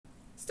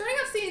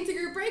CNC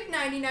Group break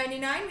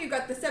 90.99. We've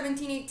got the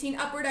 17-18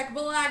 Upper Deck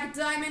Black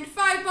Diamond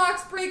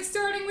 5-box break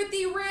starting with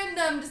the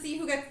random to see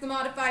who gets the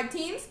modified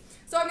teams.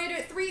 So I'm going to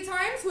do it 3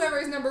 times. Whoever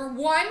is number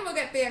 1 will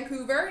get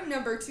Vancouver,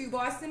 number 2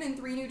 Boston, and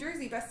 3 New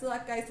Jersey. Best of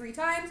luck, guys, 3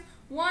 times.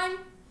 1,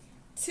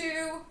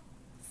 2,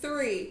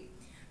 3.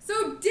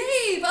 So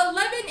Dave,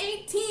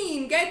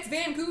 11-18 gets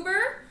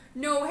Vancouver,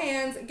 No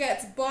Hands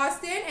gets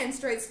Boston, and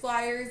Stripes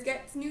Flyers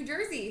gets New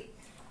Jersey.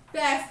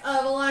 Best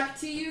of luck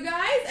to you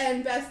guys,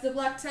 and best of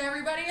luck to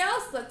everybody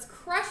else. Let's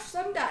crush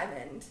some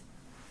diamond.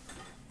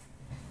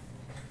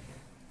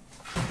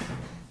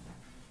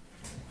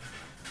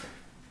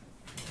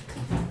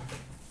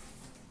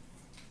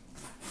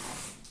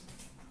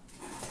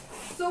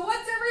 So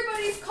what's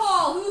everybody's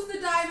call? Who's the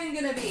diamond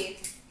gonna be?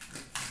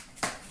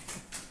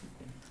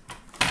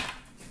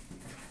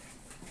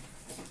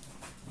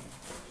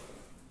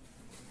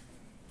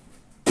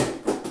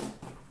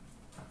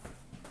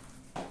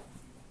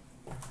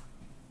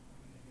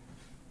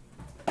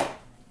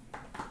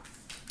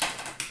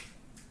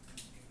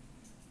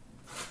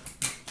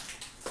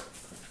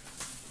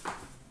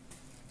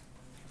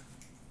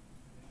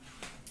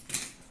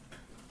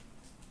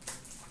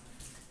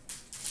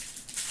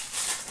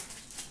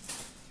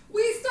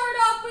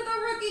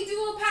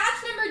 Dual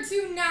patch number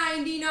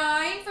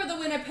 299 for the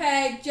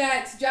Winnipeg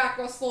Jets, Jack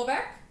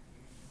Roslovic.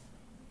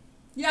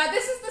 Yeah,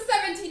 this is the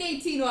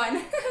 17-18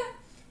 one.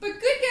 But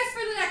good guess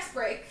for the next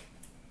break.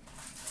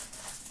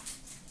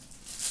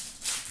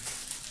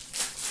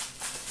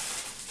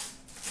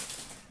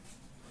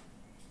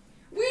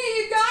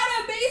 We've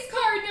got a base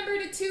card number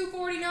to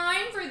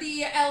 249 for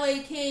the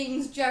LA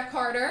Kings, Jeff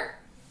Carter.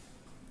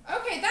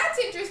 Okay, that's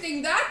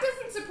interesting. That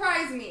doesn't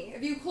surprise me.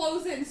 If you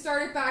close it and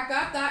start it back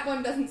up, that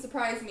one doesn't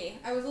surprise me.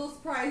 I was a little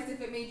surprised if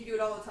it made you do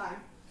it all the time.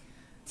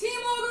 Team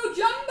Logo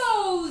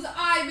Jumbos,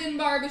 Ivan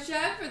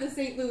Barbashev for the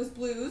St. Louis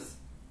Blues.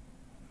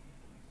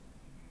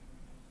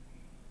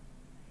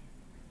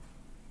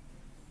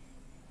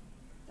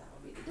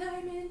 That'll be the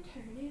diamond.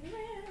 Turn it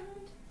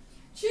around.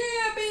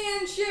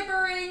 Championship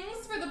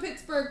rings for the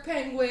Pittsburgh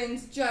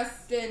Penguins,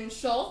 Justin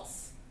Schultz.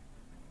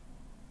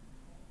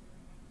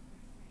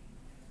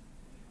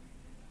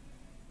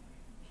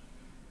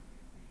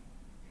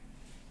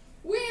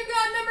 We've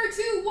got number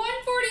 2,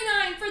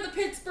 149 for the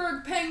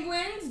Pittsburgh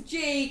Penguins,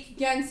 Jake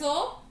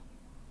Gensel.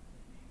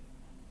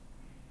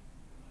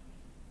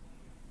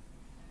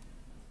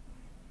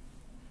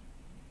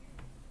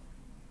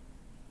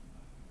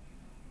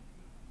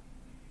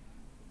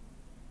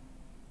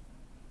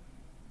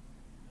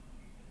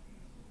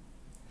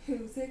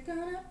 Who's it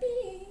gonna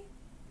be?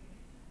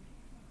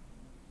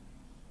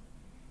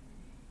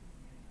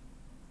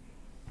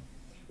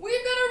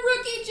 We've got a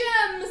Rookie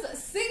Gems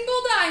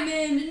single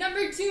diamond,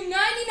 number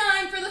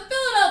 299 for the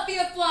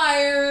Philadelphia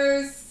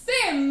Flyers,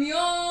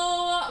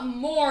 Samuel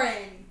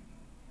Morin.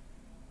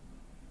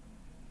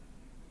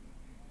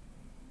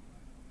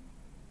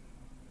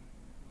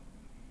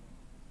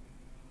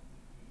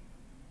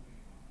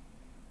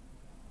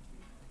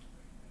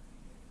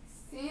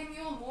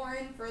 Samuel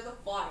Morin for the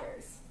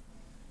Flyers.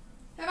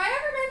 Have I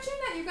ever mentioned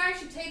that you guys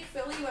should take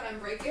Philly when I'm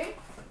breaking?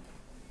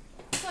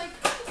 It's like,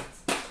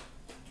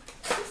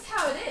 just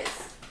how it is.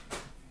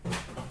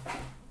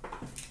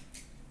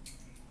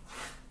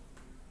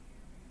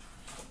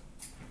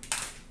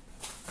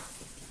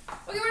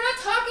 Okay, we're not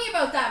talking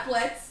about that,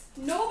 Blitz.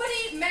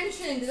 Nobody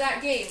mentioned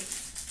that game.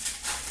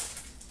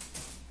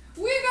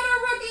 We've got a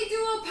rookie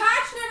dual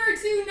patch number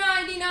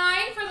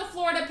 299 for the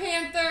Florida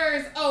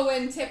Panthers,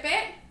 Owen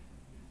Tippett.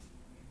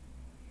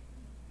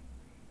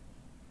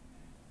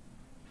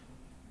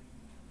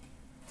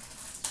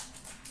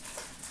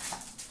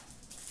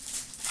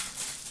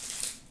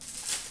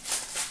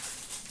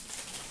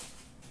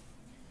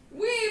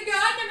 We've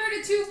got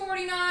number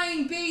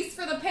 249 base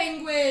for the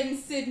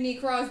Penguins, Sidney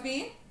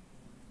Crosby.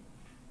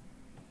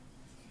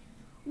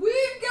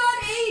 We've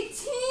got a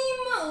Team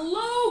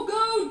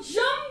Logo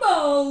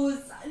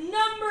Jumbos,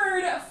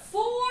 numbered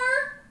 4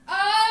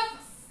 of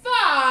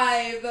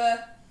 5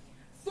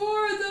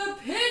 for the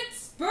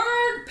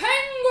Pittsburgh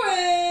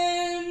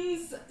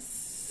Penguins,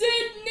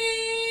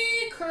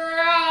 Sidney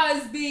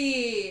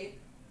Crosby.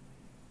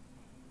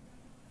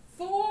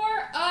 4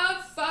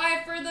 of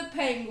 5 for the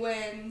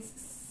Penguins,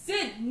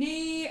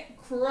 Sidney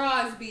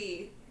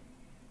Crosby.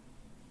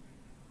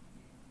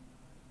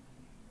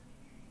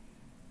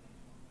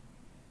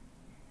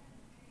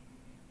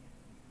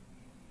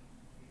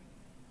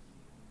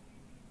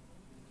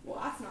 Well,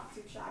 that's not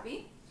too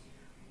shabby.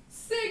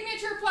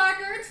 Signature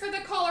placards for the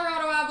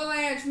Colorado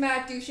Avalanche,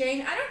 Matt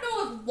Duchene. I don't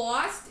know if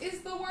lost is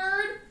the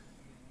word.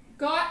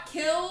 Got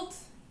killed,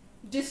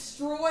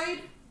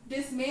 destroyed,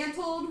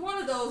 dismantled. One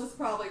of those is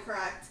probably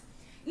correct.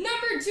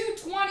 Number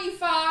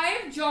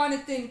 225,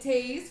 Jonathan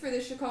Toews for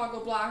the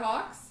Chicago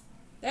Blackhawks.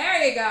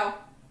 There you go.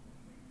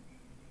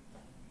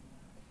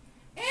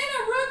 And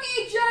a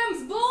Rookie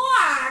Gems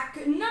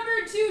Black,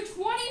 number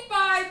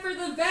 225 for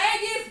the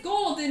Vegas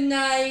Golden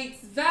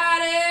Knights,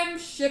 Vadim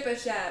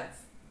Shipachyov.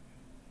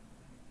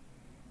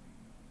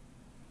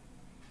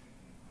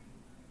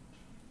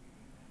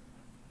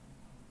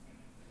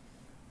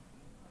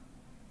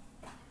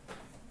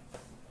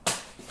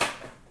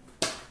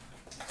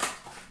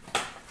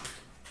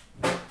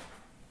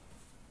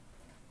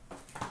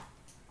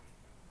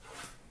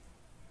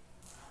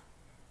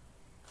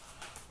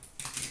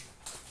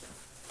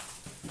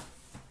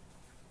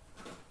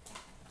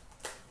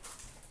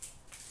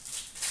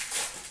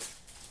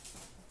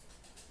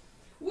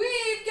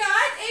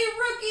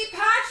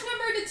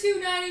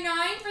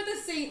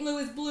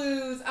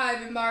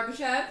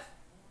 Barbashev.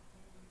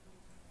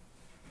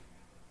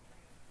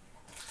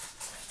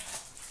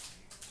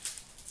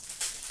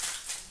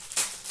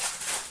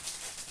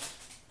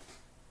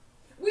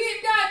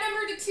 We've got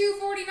number to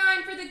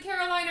 249 for the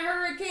Carolina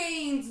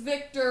Hurricanes,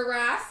 Victor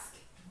Rask.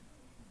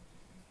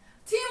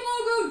 Team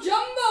logo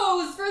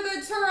jumbos for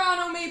the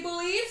Toronto Maple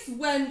Leafs,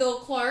 Wendell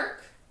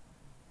Clark.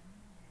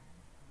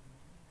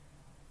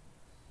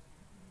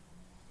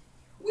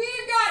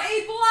 We've got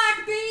a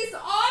black base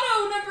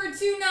auto number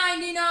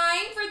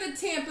 299 for the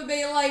Tampa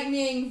Bay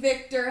Lightning,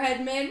 Victor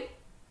Hedman.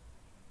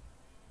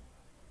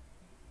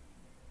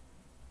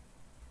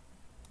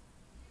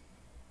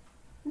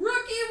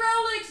 Rookie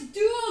Relics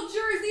dual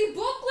jersey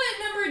booklet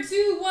number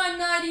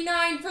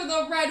 2/199 for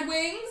the Red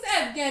Wings,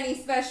 Evgeny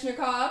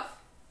Sveshnikov.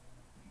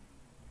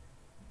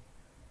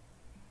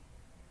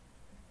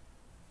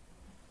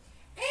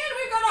 And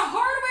we've got a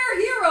Hardware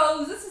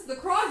Heroes, this is the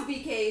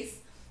Crosby case,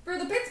 for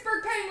the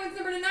Pittsburgh Penguins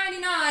number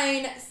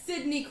 299,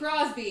 Sidney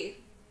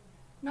Crosby.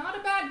 Not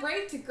a bad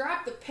break to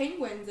grab the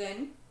Penguins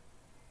in.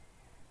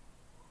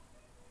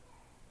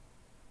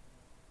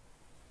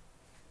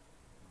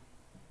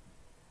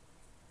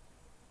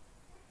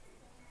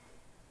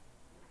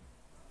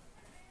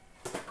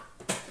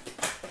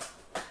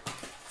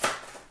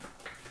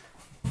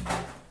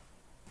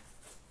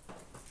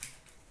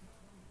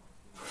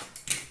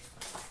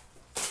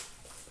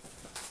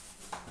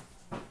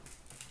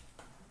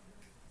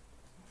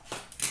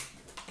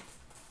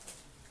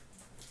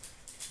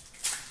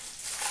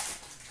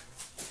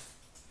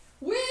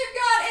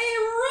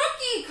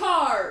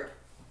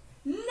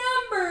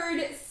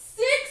 Numbered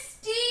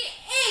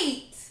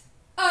 68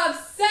 of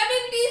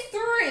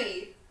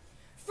 73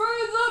 for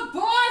the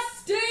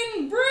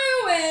Boston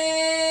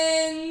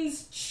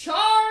Bruins,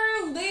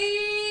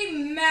 Charlie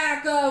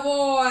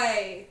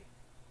McAvoy.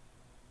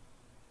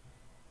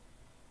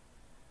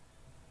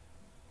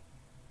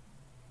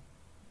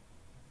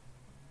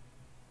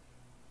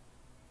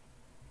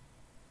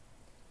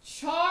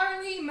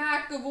 Charlie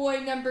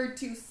McAvoy, number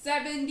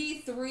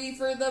 273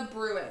 for the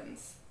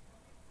Bruins.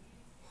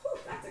 Whew,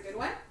 that's a good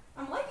one.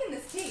 I'm liking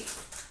this case.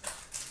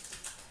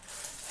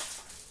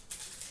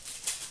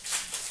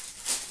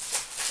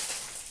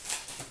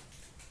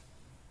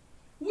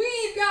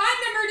 We've got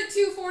number to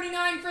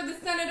 249 for the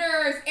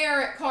Senators,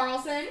 Erik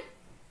Karlsson.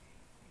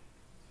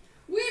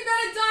 We've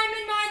got a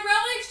Diamond Mine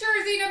Relics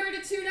jersey number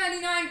to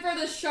 299 for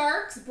the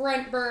Sharks,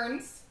 Brent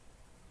Burns.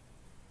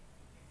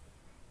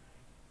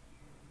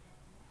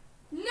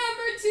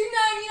 Number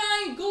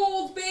 299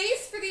 gold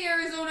base for the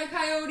Arizona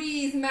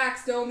Coyotes,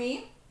 Max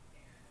Domi.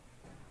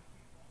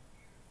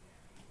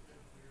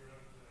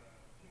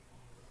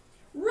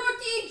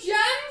 Rookie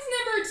Gems,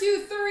 number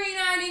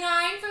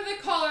 2399 for the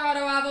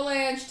Colorado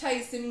Avalanche,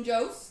 Tyson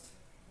Jost.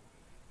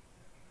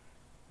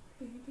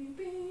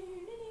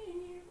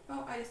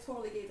 Oh, I just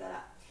totally gave that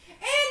up.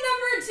 And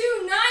number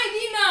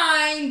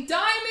 299,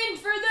 diamond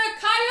for the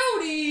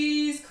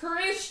Coyotes,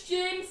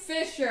 Christian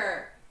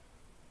Fischer.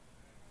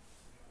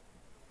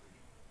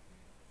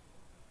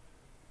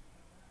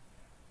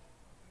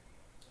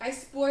 I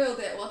spoiled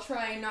it while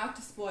trying not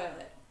to spoil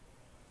it,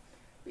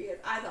 because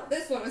I thought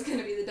this one was going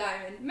to be the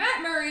diamond.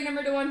 Matt Murray,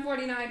 number to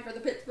 149 for the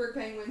Pittsburgh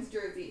Penguins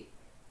jersey.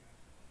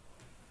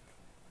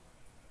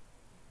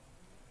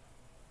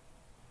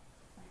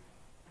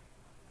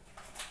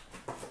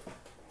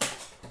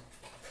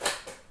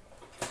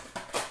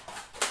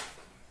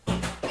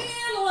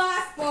 And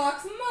last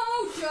box,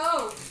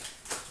 Mojo.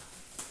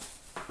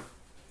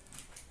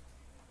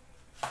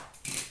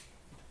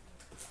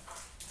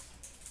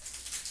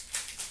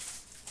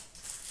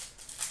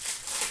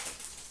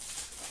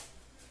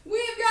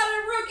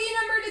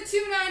 Number to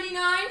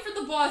 299 for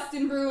the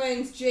Boston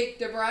Bruins, Jake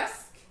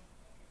DeBrusk.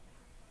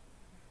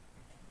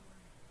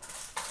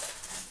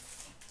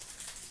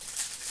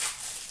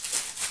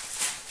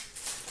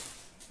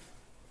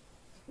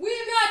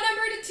 We've got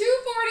number to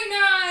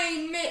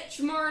 249,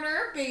 Mitch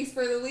Marner, base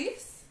for the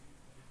Leafs.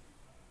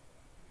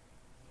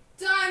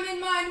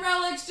 Diamond Mine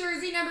Relics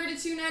jersey number to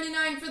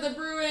 299 for the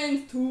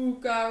Bruins,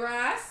 Tuukka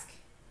Rask.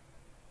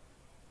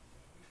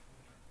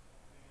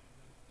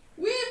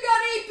 We've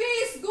got a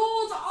base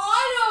gold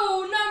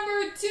auto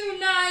number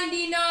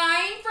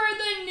 299 for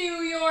the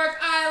New York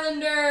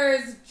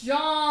Islanders,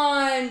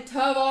 John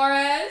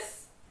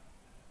Tavares.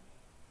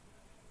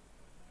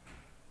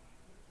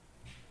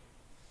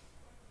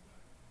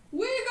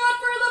 We've got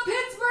for the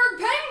Pittsburgh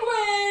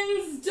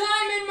Penguins,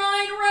 Diamond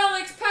Mine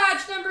Relics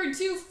patch number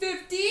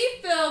 250,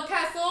 Phil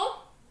Kessel.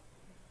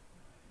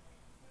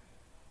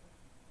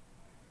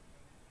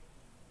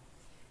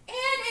 And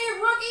a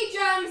Rookie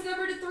Gems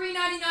number to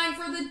 399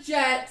 for the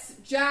Jets,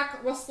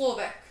 Jack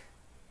Roslovic.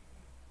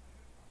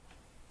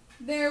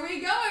 There we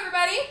go,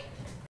 everybody.